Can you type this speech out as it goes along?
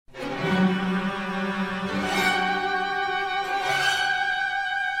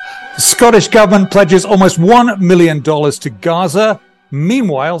Scottish government pledges almost $1 million to Gaza.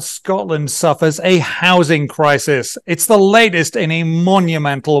 Meanwhile, Scotland suffers a housing crisis. It's the latest in a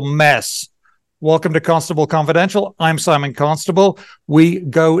monumental mess. Welcome to Constable Confidential. I'm Simon Constable. We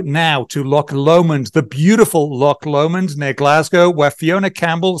go now to Loch Lomond, the beautiful Loch Lomond near Glasgow, where Fiona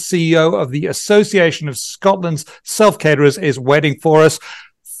Campbell, CEO of the Association of Scotland's Self-Caterers, is waiting for us.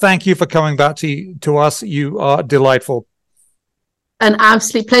 Thank you for coming back to us. You are delightful. An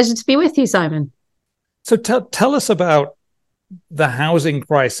absolute pleasure to be with you, Simon. So tell us about the housing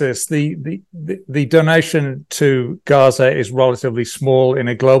crisis. The donation to Gaza is relatively small in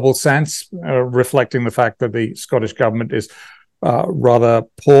a global sense, reflecting the fact that the Scottish government is rather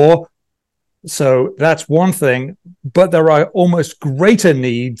poor. So that's one thing. But there are almost greater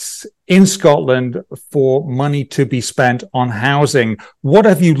needs in Scotland for money to be spent on housing. What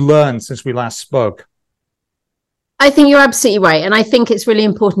have you learned since we last spoke? I think you're absolutely right. And I think it's really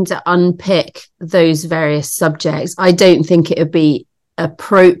important to unpick those various subjects. I don't think it would be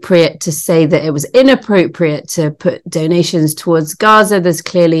appropriate to say that it was inappropriate to put donations towards Gaza. There's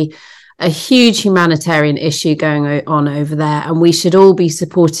clearly a huge humanitarian issue going on over there, and we should all be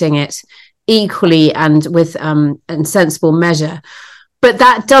supporting it equally and with sensible measure. But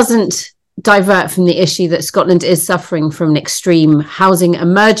that doesn't divert from the issue that Scotland is suffering from an extreme housing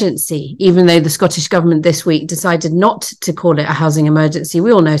emergency, even though the Scottish government this week decided not to call it a housing emergency.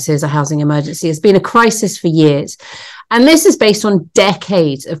 We all know it is a housing emergency. It's been a crisis for years. And this is based on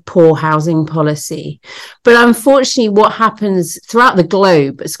decades of poor housing policy. But unfortunately, what happens throughout the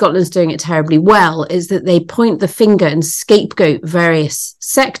globe, but Scotland's doing it terribly well, is that they point the finger and scapegoat various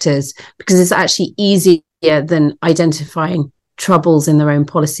sectors because it's actually easier than identifying troubles in their own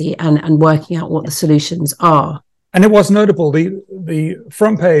policy and working out what the solutions are. And it was notable, the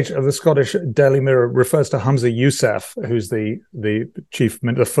front page of the Scottish Daily Mirror refers to Humza Yousaf, who's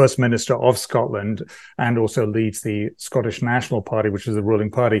the first minister of Scotland, and also leads the Scottish National Party, which is the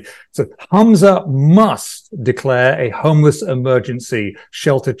ruling party. So Humza must declare a homeless emergency.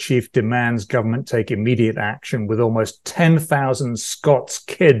 Shelter chief demands government take immediate action, with almost 10,000 Scots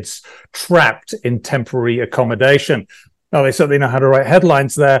kids trapped in temporary accommodation. Now, they certainly know how to write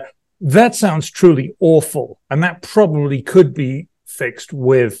headlines there. That sounds truly awful. And that probably could be fixed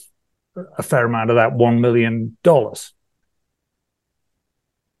with a fair amount of that $1 million.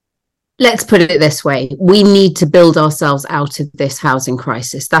 Let's put it this way. We need to build ourselves out of this housing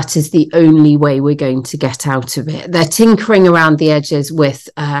crisis. That is the only way we're going to get out of it. They're tinkering around the edges with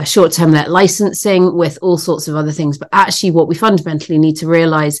short-term let licensing, with all sorts of other things. But actually, what we fundamentally need to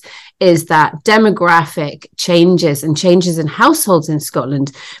realise is that demographic changes and changes in households in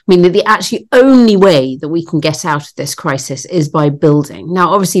Scotland mean that the actually only way that we can get out of this crisis is by building.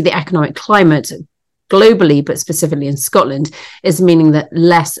 Now, obviously, the economic climate globally, but specifically in Scotland, is meaning that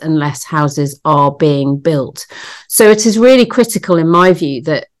less and less houses are being built. So it is really critical, in my view,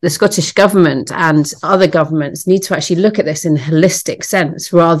 that the Scottish government and other governments need to actually look at this in a holistic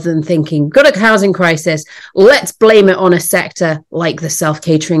sense, rather than thinking, got a housing crisis, let's blame it on a sector like the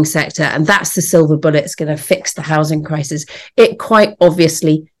self-catering sector, and that's the silver bullet that's going to fix the housing crisis. It quite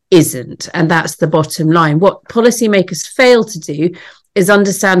obviously isn't, and that's the bottom line. What policymakers fail to do is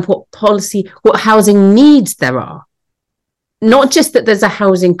understand what housing needs there are. Not just that there's a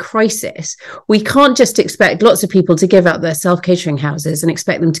housing crisis. We can't just expect lots of people to give up their self-catering houses and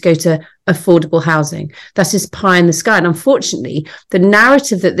expect them to go to affordable housing. That is pie in the sky. And unfortunately, the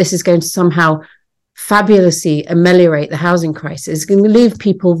narrative that this is going to somehow fabulously ameliorate the housing crisis is going to leave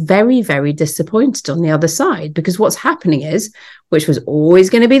people very, very disappointed on the other side, because what's happening is, which was always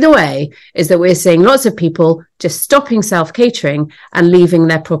going to be the way, is that we're seeing lots of people just stopping self-catering and leaving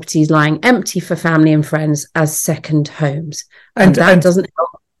their properties lying empty for family and friends as second homes. And that doesn't help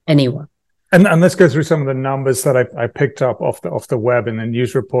anyone. And let's go through some of the numbers that I picked up off the web in the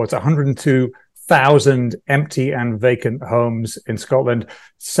news reports. 102,000 empty and vacant homes in Scotland,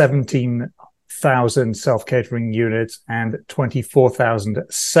 17,000 self-catering units, and 24,000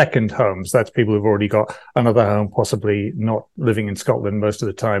 second homes. That's people who've already got another home, possibly not living in Scotland most of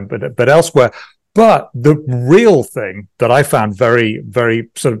the time, but elsewhere. But the real thing that I found very, very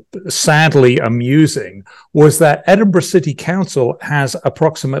sort of sadly amusing was that Edinburgh City Council has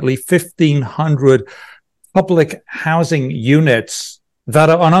approximately 1,500 public housing units that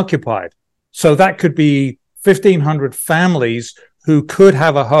are unoccupied. So that could be 1,500 families who could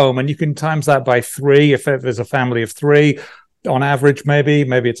have a home, and you can times that by 3 if there's a family of 3 on average.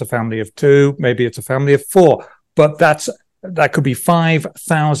 Maybe it's a family of 2, maybe it's a family of 4, but that could be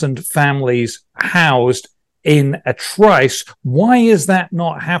 5,000 families housed in a trice. Why is that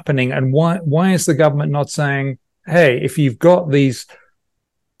not happening? And why is the government not saying, hey, if you've got these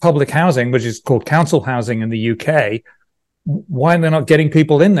public housing, which is called council housing in the UK, why they're not getting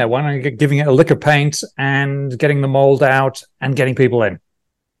people in there? Why not giving it a lick of paint and getting the mold out and getting people in?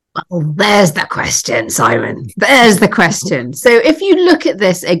 Well, there's the question, Simon. There's the question. So if you look at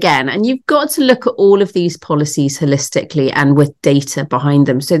this again, and you've got to look at all of these policies holistically and with data behind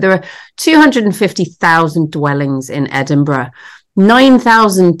them. So there are 250,000 dwellings in Edinburgh,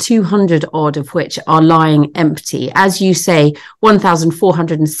 9,200 odd of which are lying empty. As you say,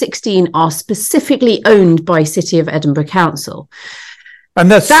 1,416 are specifically owned by City of Edinburgh Council. And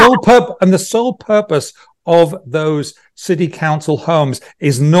the sole purpose of those city council homes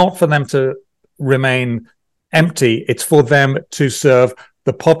is not for them to remain empty. It's for them to serve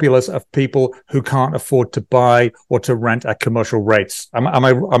the populace of people who can't afford to buy or to rent at commercial rates. Am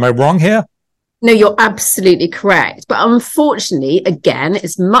I wrong here? No, you're absolutely correct. But unfortunately, again,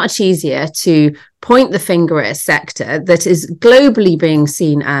 it's much easier to point the finger at a sector that is globally being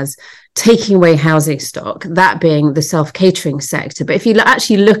seen as taking away housing stock, that being the self-catering sector. But if you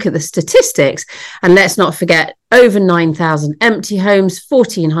actually look at the statistics, and let's not forget, over 9,000 empty homes,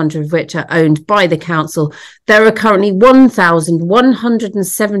 1,400 of which are owned by the council, there are currently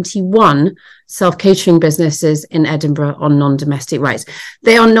 1,171 self-catering businesses in Edinburgh on non-domestic rates.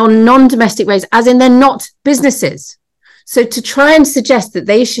 They are non-domestic rates, as in they're not businesses. So to try and suggest that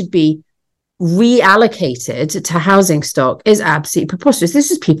they should be reallocated to housing stock is absolutely preposterous. This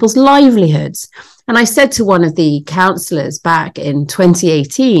is people's livelihoods. And I said to one of the councillors back in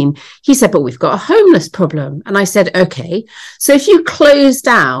 2018, he said, but we've got a homeless problem. And I said, okay, so if you close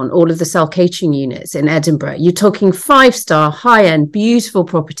down all of the self-catering units in Edinburgh, you're talking 5-star, high-end, beautiful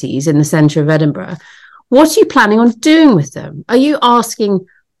properties in the centre of Edinburgh. What are you planning on doing with them? Are you asking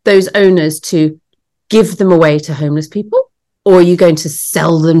those owners to give them away to homeless people? Or are you going to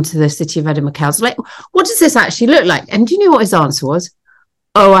sell them to the City of Edinburgh Council? Like, what does this actually look like? And do you know what his answer was?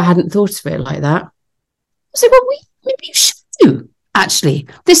 Oh, I hadn't thought of it like that. I said, well, maybe you should do, actually.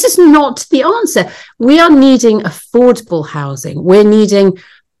 This is not the answer. We are needing affordable housing. We're needing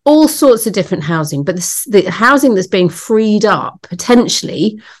all sorts of different housing, but the housing that's being freed up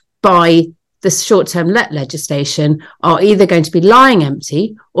potentially by the short-term let legislation are either going to be lying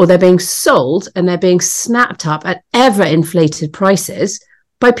empty or they're being sold and they're being snapped up at ever inflated prices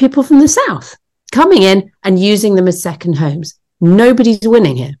by people from the south coming in and using them as second homes. Nobody's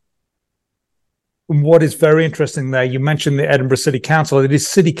winning here. What is very interesting there, you mentioned the Edinburgh City Council. It is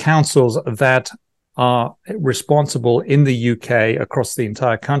city councils that are responsible in the UK across the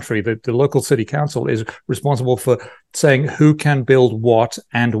entire country. The local city council is responsible for saying who can build what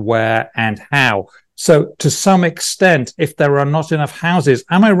and where and how. So to some extent, if there are not enough houses,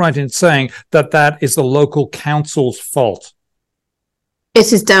 am I right in saying that that is the local council's fault?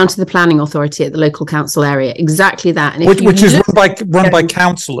 It is down to the planning authority at the local council area. Exactly that. And which is run by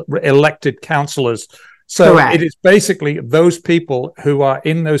elected councillors. So correct. It is basically those people who are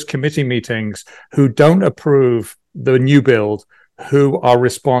in those committee meetings who don't approve the new build who are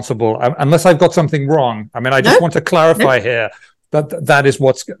responsible, unless I've got something wrong. I mean, I just want to clarify here that is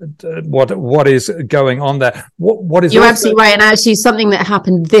what is going on there. What is You're absolutely right. And actually something that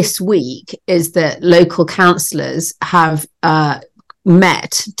happened this week is that local councillors have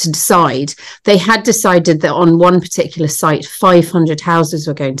met to decide. They had decided that on one particular site, 500 houses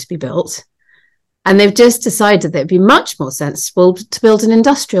were going to be built. And they've just decided that it'd be much more sensible to build an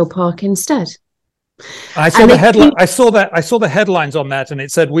industrial park instead. I saw the headline. I saw the headlines on that, and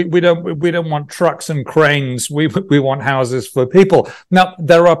it said we don't want trucks and cranes. We want houses for people. Now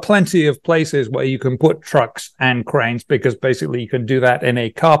there are plenty of places where you can put trucks and cranes because basically you can do that in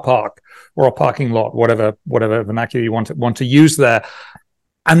a car park or a parking lot, whatever vernacular you want to use there.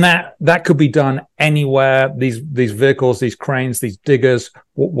 And that could be done anywhere. These vehicles, these cranes, these diggers,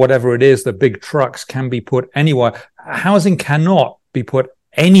 whatever it is, the big trucks can be put anywhere. Housing cannot be put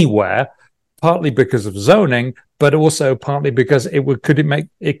anywhere, partly because of zoning, but also partly because it could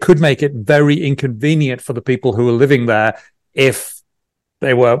make it very inconvenient for the people who are living there if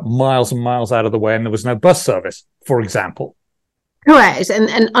they were miles and miles out of the way and there was no bus service, for example. Correct.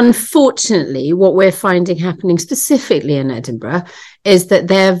 And unfortunately, what we're finding happening specifically in Edinburgh is that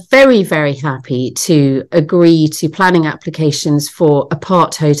they're very, very happy to agree to planning applications for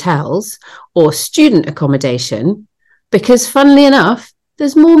apart hotels or student accommodation because, funnily enough,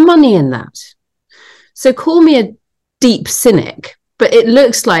 there's more money in that. So call me a deep cynic, but it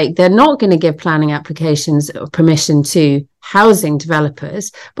looks like they're not going to give planning applications or permission to housing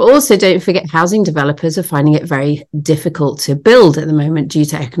developers, but also don't forget housing developers are finding it very difficult to build at the moment due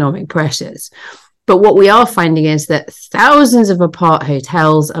to economic pressures. But what we are finding is that thousands of apart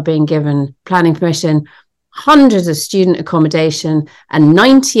hotels are being given planning permission, hundreds of student accommodation, and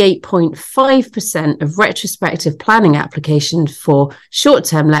 98.5% of retrospective planning applications for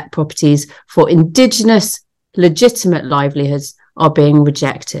short-term let properties for Indigenous legitimate livelihoods are being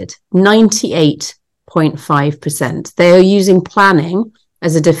rejected. 98.5%. They are using planning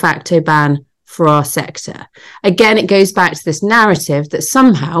as a de facto ban for our sector. Again, it goes back to this narrative that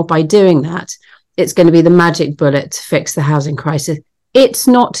somehow by doing that, it's going to be the magic bullet to fix the housing crisis. It's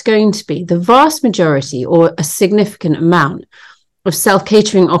not going to be. The vast majority or a significant amount of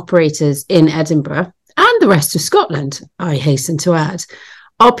self-catering operators in Edinburgh and the rest of Scotland, I hasten to add,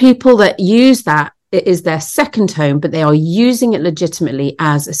 are people that use that. It is their second home, but they are using it legitimately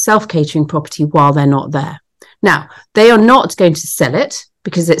as a self-catering property while they're not there. Now, they are not going to sell it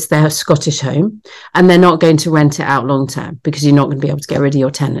because it's their Scottish home, and they're not going to rent it out long term because you're not going to be able to get rid of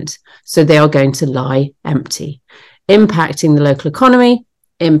your tenant. So they are going to lie empty, impacting the local economy,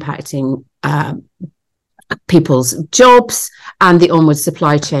 impacting people's jobs and the onward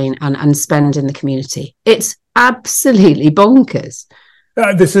supply chain and spend in the community. It's absolutely bonkers.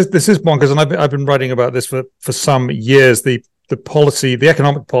 This is bonkers, and I've been writing about this for some years. The policy, the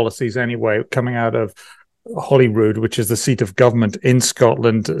economic policies anyway, coming out of Holyrood, which is the seat of government in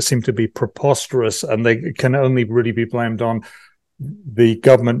Scotland, seem to be preposterous, and they can only really be blamed on the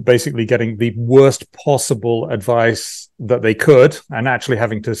government basically getting the worst possible advice that they could and actually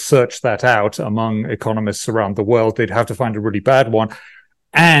having to search that out among economists around the world. They'd have to find a really bad one,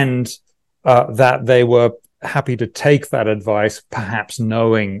 and that they were happy to take that advice, perhaps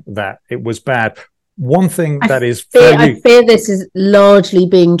knowing that it was bad. One thing I fear this is largely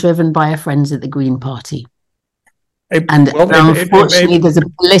being driven by our friends at the Green Party. Unfortunately, there's a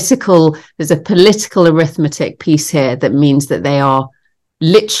political arithmetic piece here that means that they are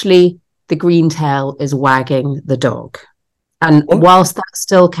literally, the green tail is wagging the dog. And whilst that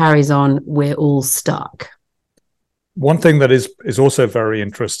still carries on, we're all stuck. One thing that is also very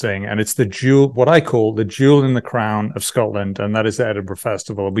interesting, and it's the jewel, what I call the jewel in the crown of Scotland, and that is the Edinburgh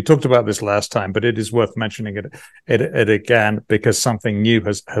Festival. We talked about this last time, but it is worth mentioning it again because something new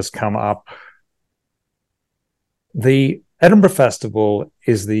has come up. The Edinburgh Festival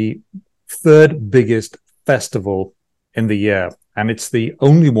is the third biggest festival in the year, and it's the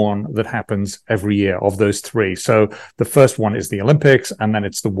only one that happens every year of those three. So the first one is the Olympics, and then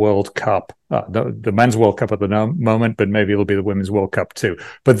it's the World Cup, the Men's World Cup at the moment, but maybe it'll be the Women's World Cup too.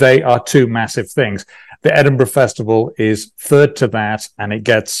 But they are two massive things. The Edinburgh Festival is third to that, and it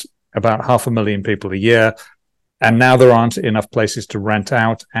gets about 500,000 people a year. And now there aren't enough places to rent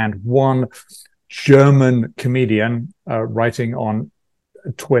out. And one German comedian writing on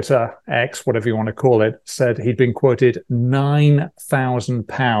Twitter, X, whatever you want to call it, said he'd been quoted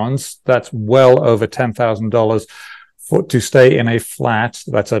 £9,000. That's well over $10,000 to stay in a flat,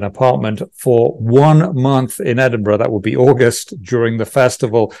 that's an apartment, for 1 month in Edinburgh. That will be August during the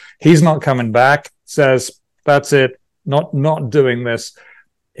festival. He's not coming back, says, that's it, not doing this.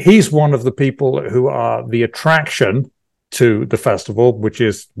 He's one of the people who are the attraction to the festival, which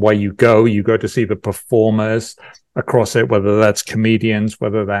is why you go to see the performers across it, whether that's comedians,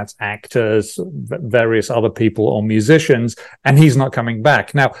 whether that's actors, various other people or musicians, and he's not coming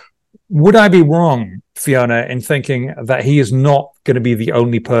back. Now, would I be wrong, Fiona, in thinking that he is not going to be the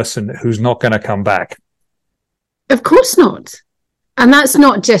only person who's not going to come back? Of course not. And that's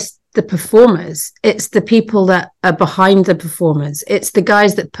not just the performers, it's the people that are behind the performers. It's the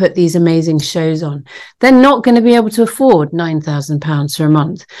guys that put these amazing shows on. They're not going to be able to afford £9,000 for a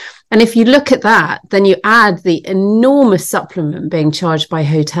month. And if you look at that, then you add the enormous supplement being charged by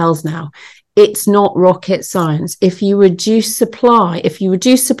hotels now. It's not rocket science. If you reduce supply,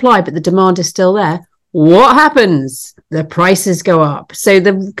 but the demand is still there, what happens? The prices go up. So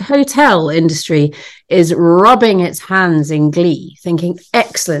the hotel industry is rubbing its hands in glee, thinking,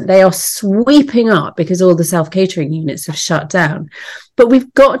 excellent, they are sweeping up because all the self-catering units have shut down. But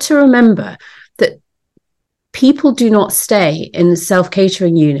we've got to remember that people do not stay in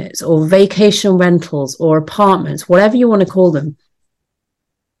self-catering units or vacation rentals or apartments, whatever you want to call them,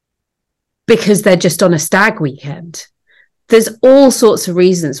 because they're just on a stag weekend. There's all sorts of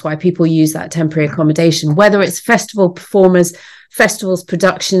reasons why people use that temporary accommodation, whether it's festival performers, festivals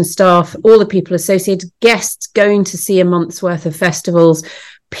production staff, all the people associated, guests going to see a month's worth of festivals,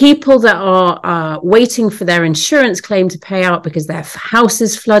 people that are waiting for their insurance claim to pay out because their house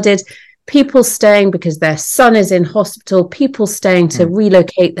is flooded, people staying because their son is in hospital, people staying to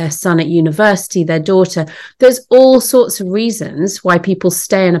relocate their son at university, their daughter. There's all sorts of reasons why people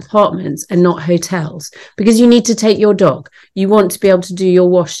stay in apartments and not hotels, because you need to take your dog. You want to be able to do your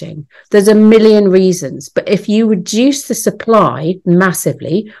washing. There's a million reasons. But if you reduce the supply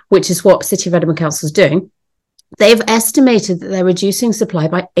massively, which is what City of Edinburgh Council is doing, they've estimated that they're reducing supply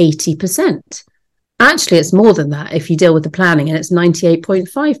by 80%. Actually, it's more than that if you deal with the planning, and it's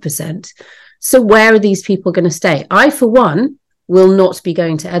 98.5%. So where are these people going to stay? I, for one, will not be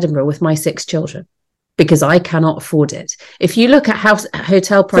going to Edinburgh with my 6 children because I cannot afford it. If you look at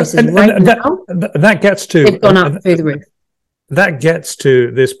hotel prices now, that gets to, they've gone up through the roof. That gets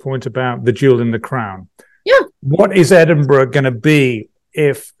to this point about the jewel in the crown. Yeah. What is Edinburgh going to be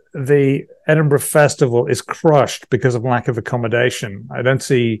if the Edinburgh Festival is crushed because of lack of accommodation? I don't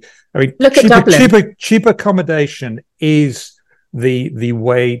see. I mean, look at Dublin. Cheap accommodation is the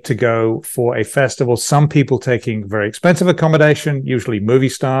way to go for a festival. Some people taking very expensive accommodation, usually movie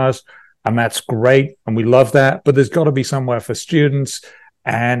stars, and that's great, and we love that. But there's got to be somewhere for students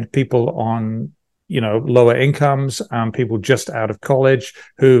and people on, lower incomes, people just out of college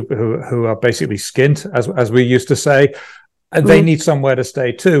who are basically skint, as we used to say. They need somewhere to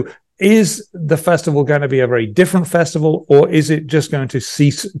stay too. Is the festival going to be a very different festival, or is it just going to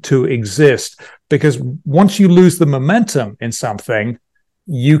cease to exist? Because once you lose the momentum in something,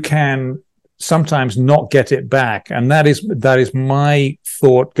 you can sometimes not get it back. And that is my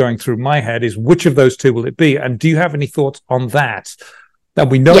thought going through my head, is which of those two will it be? And do you have any thoughts on that? That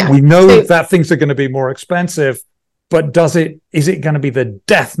we know that things are going to be more expensive, but is it going to be the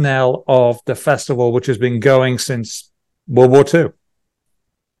death knell of the festival, which has been going since World War II?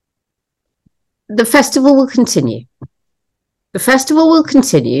 The festival will continue. The festival will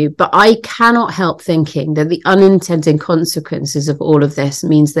continue, but I cannot help thinking that the unintended consequences of all of this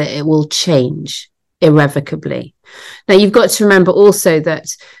means that it will change irrevocably. Now, you've got to remember also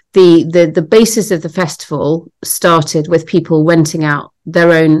that the basis of the festival started with people renting out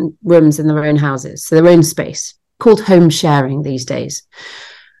their own rooms in their own houses, so their own space, called home sharing these days.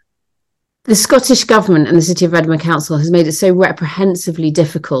 The Scottish Government and the City of Edinburgh Council has made it so reprehensively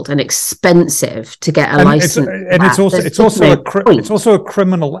difficult and expensive to get a license. It's also a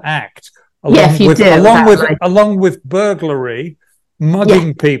criminal act. Along with burglary,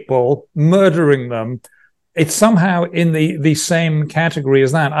 mugging people, murdering them. It's somehow in the same category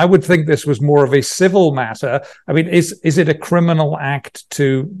as that. I would think this was more of a civil matter. I mean, is it a criminal act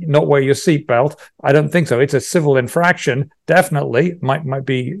to not wear your seatbelt? I don't think so. It's a civil infraction. Definitely might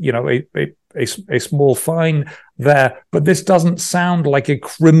be, a small fine there, but this doesn't sound like a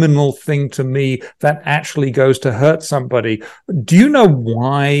criminal thing to me that actually goes to hurt somebody. Do you know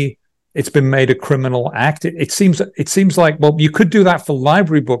why it's been made a criminal act? It seems like, well, you could do that for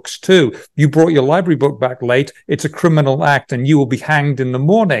library books too. You brought your library book back late. It's a criminal act and you will be hanged in the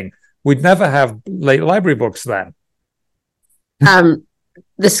morning. We'd never have late library books then.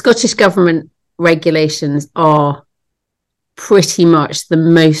 The Scottish Government regulations are pretty much the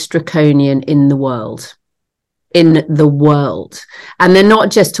most draconian in the world. And they're not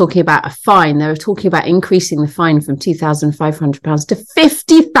just talking about a fine, they're talking about increasing the fine from £2,500 to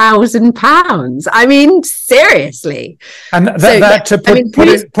 £50,000. I mean, seriously. And put it in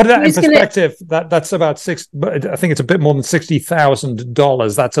perspective, that's about I think it's a bit more than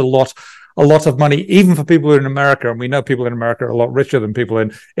 $60,000. That's a lot of money, even for people in America. And we know people in America are a lot richer than people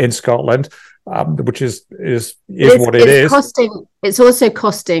in Scotland, which is what it is. It's also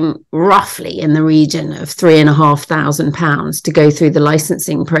costing roughly in the region of £3,500 to go through the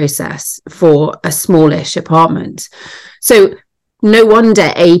licensing process for a smallish apartment. So no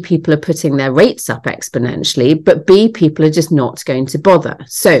wonder A, people are putting their rates up exponentially, but B, people are just not going to bother.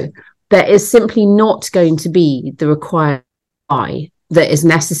 So there is simply not going to be the required buy that is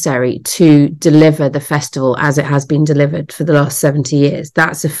necessary to deliver the festival as it has been delivered for the last 70 years.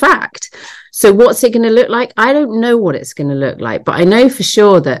 That's a fact. So what's it going to look like? I don't know what it's going to look like, but I know for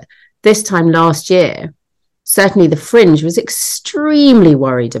sure that this time last year, certainly the Fringe was extremely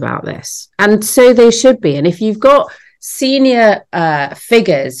worried about this. And so they should be. And if you've got senior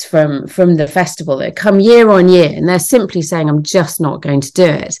figures from the festival that come year on year, and they're simply saying, I'm just not going to do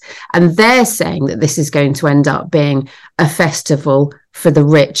it. And they're saying that this is going to end up being a festival for the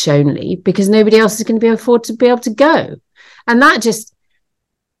rich only because nobody else is going to be able to go. And that just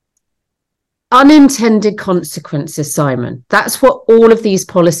unintended consequences, Simon. That's what all of these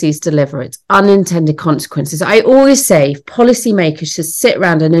policies deliver. It's unintended consequences. I always say policymakers should sit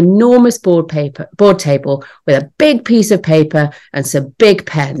around an enormous board table with a big piece of paper and some big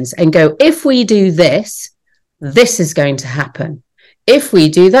pens and go, if we do this, this is going to happen. If we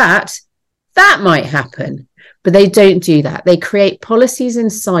do that, that might happen. But they don't do that. They create policies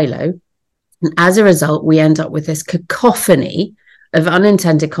in silo. And as a result, we end up with this cacophony of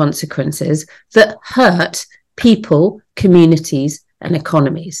unintended consequences that hurt people, communities, and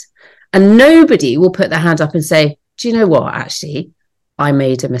economies. And nobody will put their hand up and say, do you know what, actually, I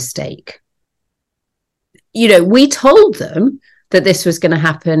made a mistake. we told them that this was going to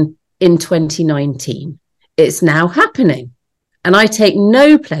happen in 2019. It's now happening. And I take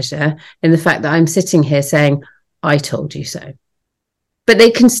no pleasure in the fact that I'm sitting here saying, I told you so. But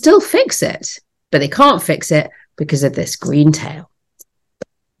they can still fix it, but they can't fix it because of this green tail.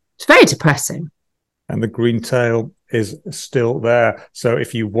 It's very depressing. And the green tail is still there. So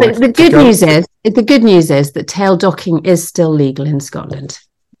if you want the good news is that tail docking is still legal in Scotland.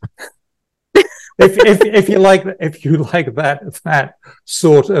 if you like that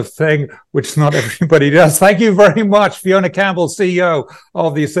sort of thing, which not everybody does. Thank you very much, Fiona Campbell, CEO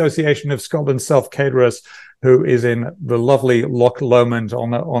of the Association of Scotland Self-Caterers, who is in the lovely Loch Lomond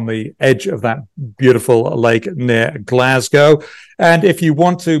on the edge of that beautiful lake near Glasgow. And if you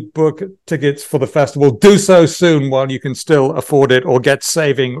want to book tickets for the festival, do so soon while you can still afford it or get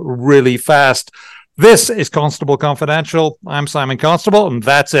saving really fast. This is Constable Confidential. I'm Simon Constable, and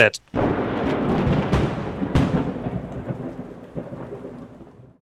that's it.